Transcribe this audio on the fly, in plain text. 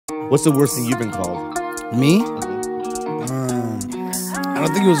What's the worst thing you've been called? Me? I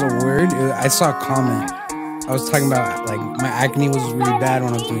don't think it was a word. I saw a comment. I was talking about like my acne was really bad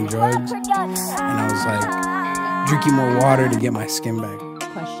when I was doing drugs, and I was like drinking more water to get my skin back.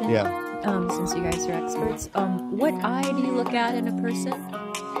 Question. Yeah. Since you guys are experts, what eye do you look at in a person?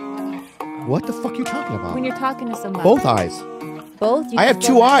 What the fuck are you talking about? When you're talking to somebody. Both eyes. Both? I have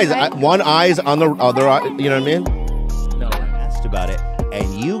two eyes. One eye's on the other eye. You know what I mean? No, I asked about it, and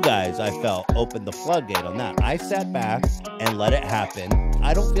you guys, I felt, opened the floodgate on that. I sat back and let it happen.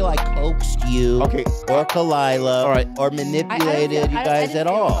 I don't feel I coaxed you or Kalila or manipulated you guys at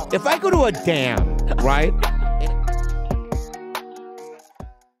all. If I go to a dam, right?